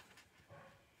there.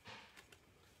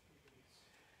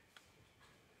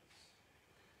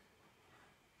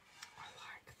 I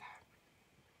like that.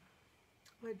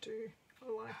 I do. I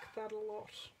like that a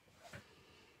lot.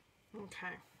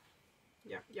 Okay.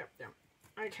 Yep.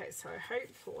 Okay, so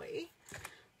hopefully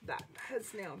that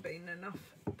has now been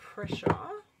enough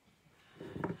pressure.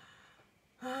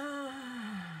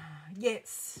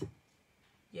 Yes,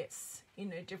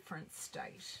 in a different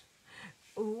state.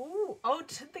 Ooh, oh,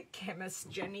 to the chemist,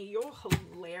 Jenny, you're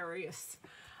hilarious.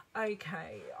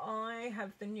 Okay, I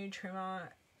have the new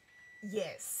trimmer.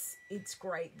 Yes, it's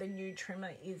great. The new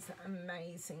trimmer is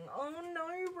amazing. Oh no,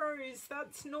 Rose,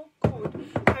 that's not good.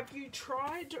 Have you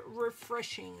tried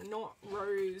refreshing? Not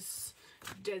Rose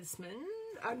Desmond,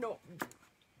 not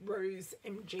Rose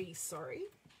MG,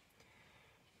 sorry.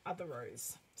 Other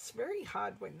Rose. It's very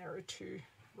hard when there are two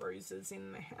roses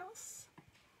in the house.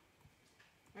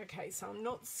 Okay, so I'm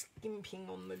not skimping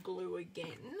on the glue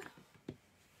again.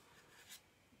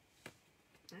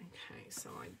 Okay, so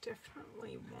I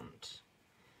definitely want,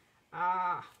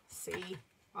 see,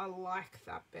 I like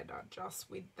that better, just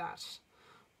with that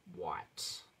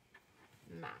white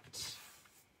matte.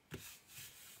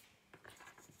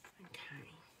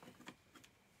 Okay.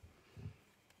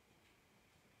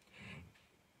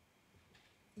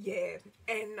 Yeah,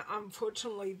 and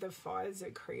unfortunately the fires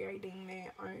are creating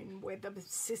their own weather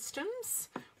systems,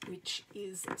 which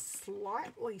is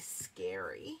slightly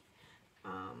scary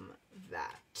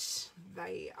that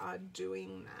they are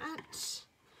doing that.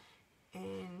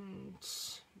 And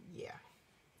yeah,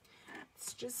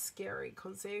 it's just scary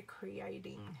because they're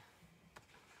creating...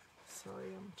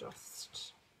 Sorry, I'm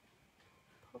just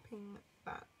popping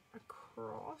that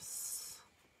across.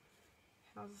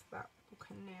 How's that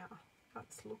looking now?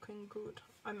 That's looking good.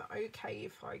 I'm okay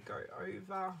if I go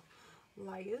over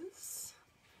layers.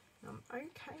 I'm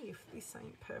okay if this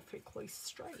ain't perfectly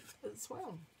straight as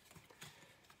well.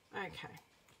 Okay.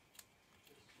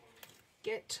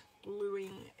 Get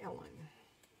gluing Ellen.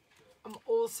 I'm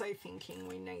also thinking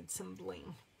we need some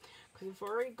bling, because we've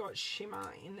already got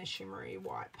shimmer in the shimmery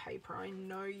white paper. I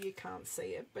know you can't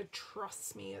see it, but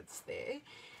trust me, it's there.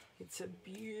 It's a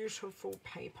beautiful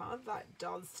paper that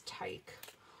does take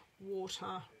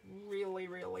water really,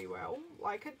 really well.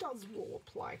 Like, it does warp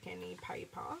like any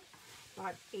paper,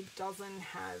 but it doesn't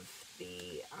have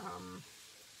the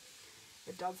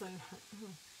it doesn't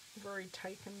I've already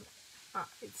taken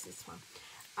it's this one.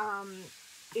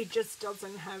 It just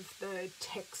doesn't have the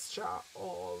texture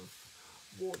of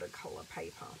watercolor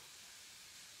paper.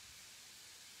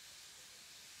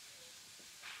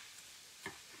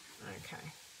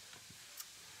 Okay,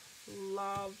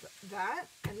 love that.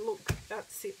 And look,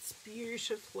 that sits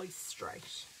beautifully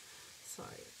straight. So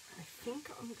I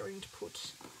think I'm going to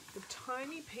put the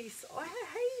tiny piece... Oh,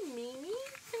 hey Mimi,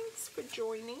 thanks for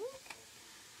joining.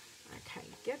 Okay,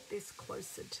 get this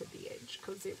closer to the edge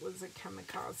because it was a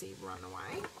kamikaze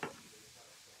runaway.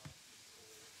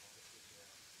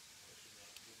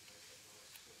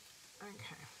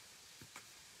 Okay.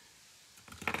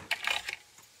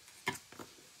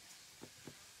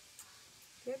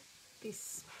 Get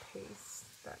this piece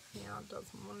that now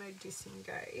doesn't want to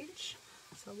disengage.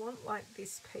 So I want like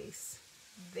this piece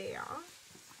there.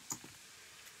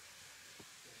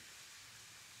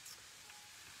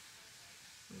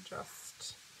 I'm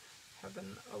just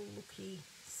having a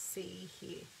looky-see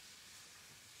here.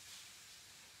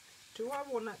 Do I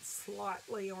want it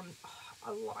slightly on... Oh,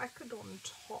 I like it on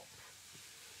top.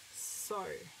 So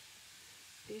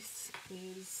this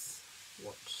is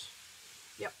what...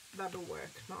 Yep, that'll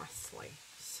work nicely.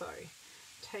 So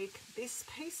take this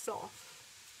piece off.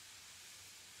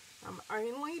 I'm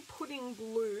only putting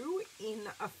glue in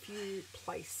a few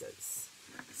places.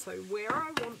 So where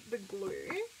I want the glue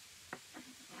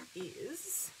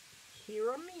is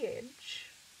here on the edge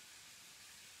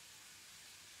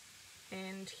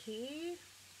and here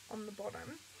on the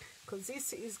bottom, because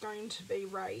this is going to be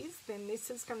raised, then this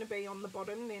is going to be on the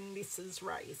bottom, then this is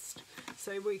raised.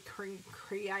 So we can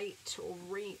create or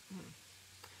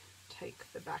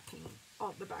take the backing.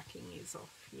 Oh, the backing is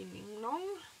off. Yin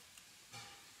Nong.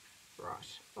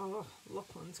 Right. Oh,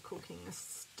 Lachlan's cooking a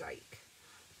steak.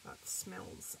 That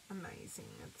smells amazing.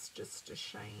 It's just a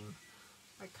shame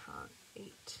I can't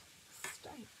eat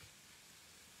steak.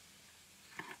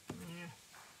 Yeah.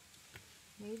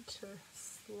 Need to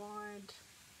slide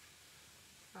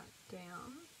that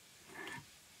down.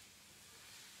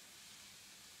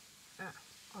 Ah,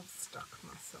 I've stuck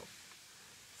myself.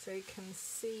 So you can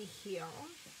see here,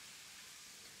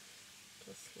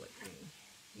 just let me,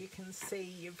 you can see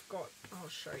you've got, I'll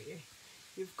show you,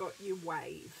 you've got your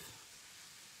wave.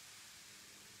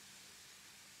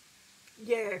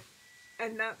 Yeah,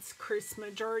 and that's Chris.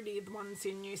 Majority of the ones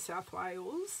in New South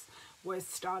Wales were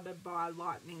started by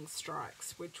lightning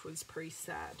strikes, which was pretty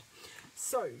sad.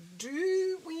 So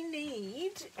do we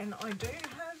need, and I do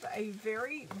have a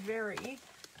very, very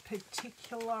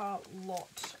particular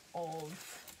lot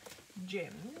of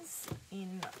gems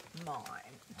in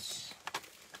mind.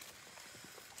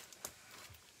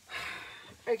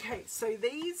 Okay, so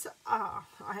these are,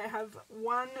 I have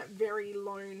one very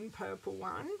lone purple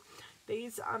one.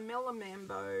 These are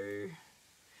Melamambo,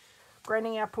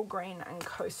 Granny Apple Green and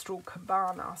Coastal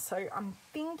Cabana. So I'm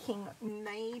thinking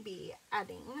maybe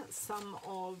adding some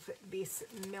of this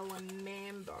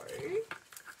Melamambo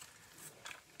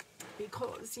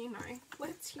because, you know,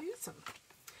 let's use them.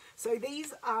 So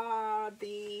these are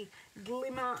the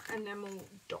Glimmer Enamel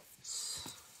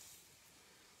Dots.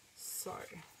 So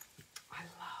I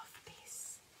love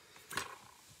this.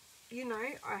 You know,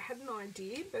 I had an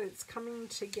idea, but it's coming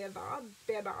together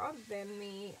better than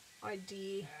the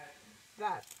idea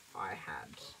that I had.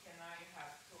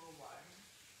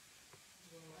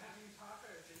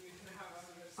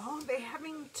 Oh, they're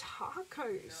having tacos. No,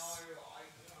 I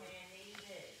can't eat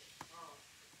it. Oh,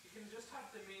 you can just have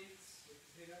the mince.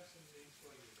 He'd have some mince for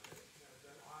you,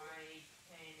 though. I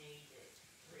can't eat it,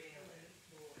 really.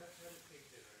 Well, that's pig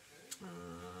dinner.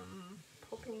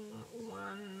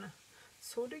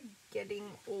 sort of getting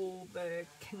all the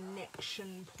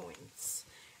connection points,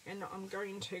 and I'm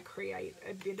going to create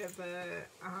a bit of a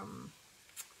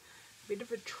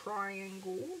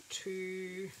triangle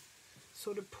to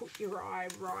sort of put your eye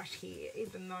right here,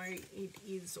 even though it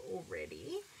is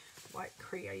already like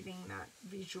creating that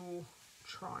visual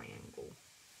triangle.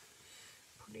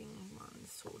 Putting one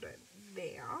sort of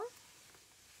there.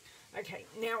 Okay,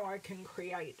 now I can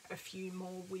create a few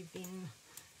more within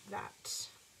that,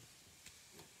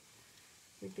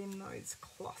 within those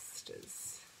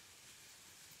clusters.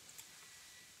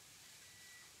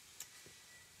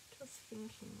 Just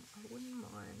thinking, I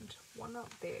wouldn't mind one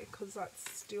up there because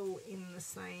that's still in the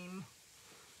same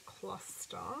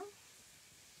cluster.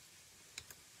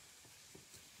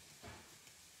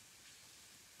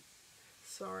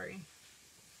 Sorry.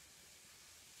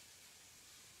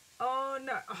 Oh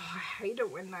no, oh, I hate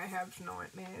it when they have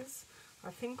nightmares.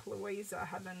 I think Louisa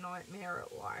had a nightmare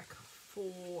at like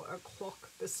 4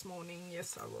 o'clock this morning.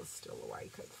 Yes, I was still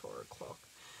awake at 4 o'clock.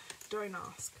 Don't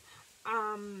ask.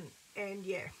 And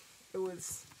yeah, it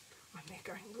was, I'm there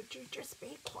going, would you just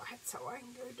be quiet so I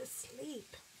can go to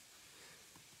sleep?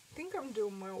 I think I'm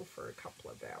doing well for a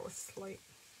couple of hours sleep.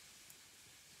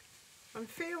 I'm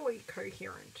fairly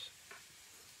coherent,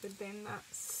 but then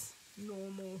that's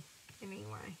normal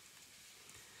anyway.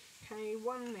 Okay,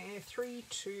 one there, 3,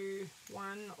 2,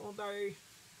 1, although I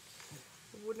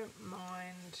wouldn't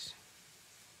mind.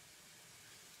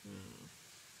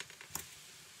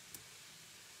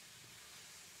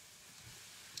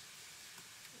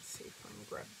 Let's see if I can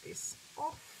grab this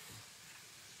off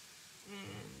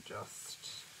and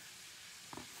just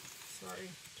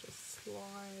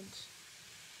slide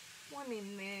one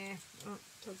in there. Oh,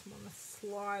 it doesn't want to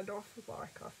slide off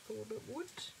like I thought it would.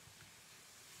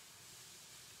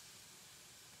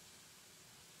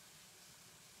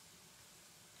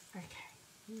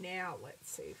 Okay, now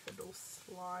let's see if it'll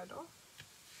slide off.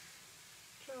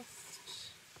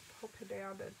 Just pop it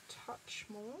out a touch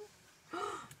more.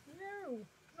 No,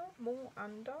 not more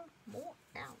under, more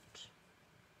out.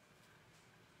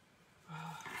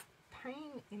 Oh,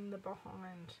 pain in the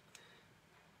behind.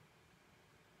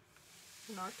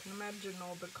 And I can imagine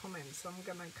all the comments I'm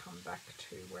going to come back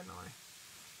to when I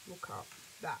look up.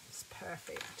 That's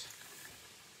perfect.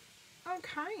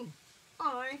 Okay,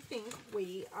 I think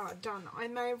we are done. I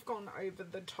may have gone over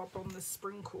the top on the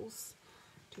sprinkles.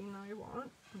 Do you know what?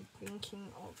 I'm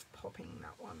thinking of popping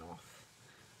that one off.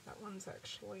 That one's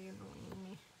actually annoying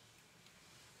me.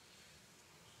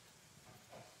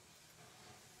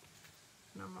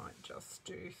 And I might just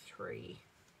do 3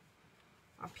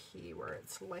 up here where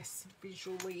it's less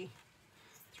visually.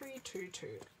 3, 2, 2,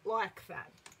 like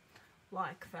that,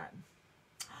 like that.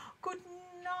 Good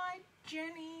night,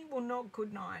 Jenny. Well, not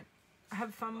good night.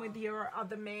 Have fun with your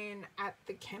other man at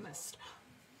the chemist.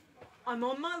 I'm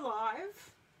on my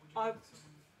live.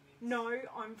 No,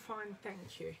 I'm fine,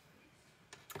 thank you.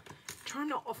 Trying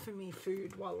to offer me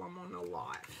food while I'm on a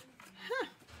live. Huh.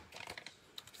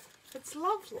 It's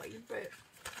lovely, but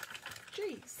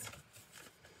geez.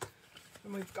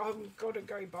 And I've got to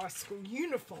go buy school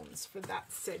uniforms for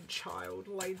that said child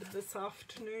later this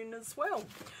afternoon as well.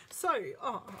 So,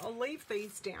 I'll leave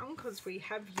these down because we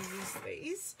have used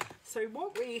these. So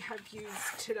what we have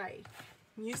used today,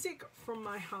 Music from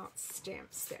My Heart stamp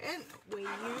set. We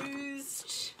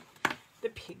used the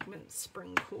pigment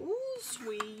sprinkles.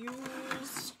 We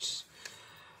used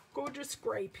gorgeous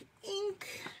grape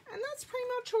ink. And that's pretty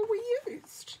much all we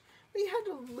used. We had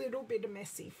a little bit of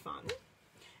messy fun.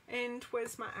 And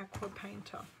where's my aqua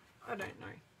painter? I don't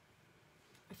know.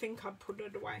 I think I put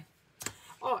it away.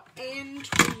 Oh, and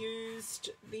we used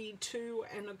the 2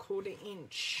 1/4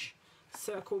 inch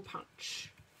circle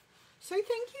punch. So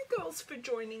thank you girls for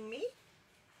joining me.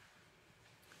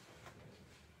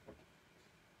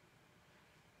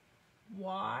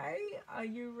 Why are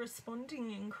you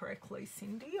responding incorrectly,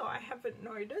 Cindy? I haven't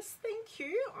noticed. Thank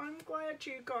you. I'm glad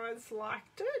you guys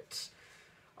liked it.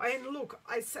 And look,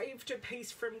 I saved a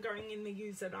piece from going in the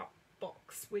use it up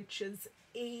box, which is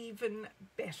even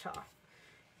better.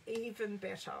 Even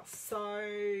better. So,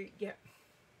 yeah.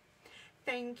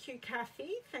 Thank you,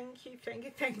 Kathy. Thank you, thank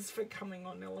you. Thanks for coming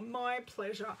on, Ella. My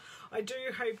pleasure. I do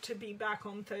hope to be back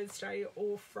on Thursday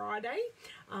or Friday.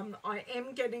 I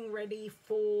am getting ready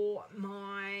for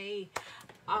my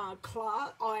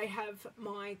class. I have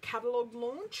my catalogue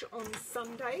launch on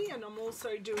Sunday, and I'm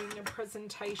also doing a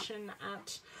presentation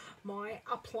at my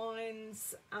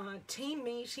uplines team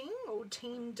meeting or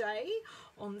team day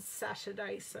on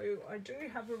Saturday. So I do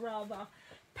have a rather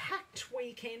packed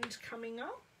weekend coming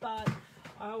up, but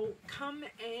I'll come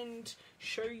and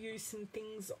show you some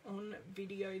things on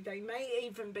video. They may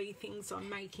even be things I'm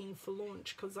making for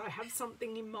launch, because I have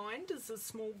something in mind as a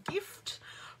small gift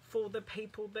for the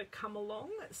people that come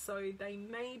along. So they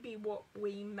may be what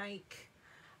we make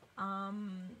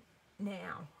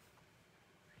now.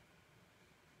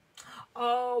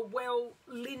 Oh, well,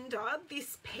 Linda,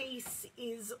 this piece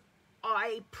is,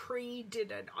 I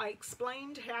pre-did it. I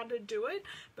explained how to do it,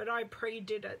 but I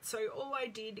pre-did it. So all I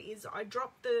did is I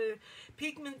dropped the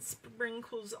pigment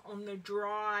sprinkles on the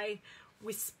dry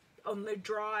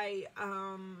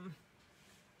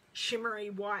shimmery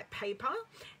white paper,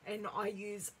 and I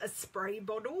use a spray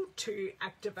bottle to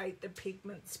activate the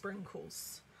pigment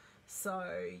sprinkles. So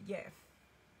yeah.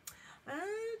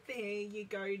 There you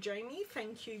go, Jamie.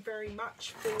 Thank you very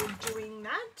much for doing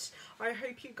that. I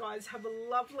hope you guys have a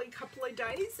lovely couple of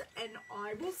days, and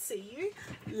I will see you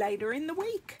later in the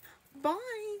week.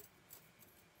 Bye.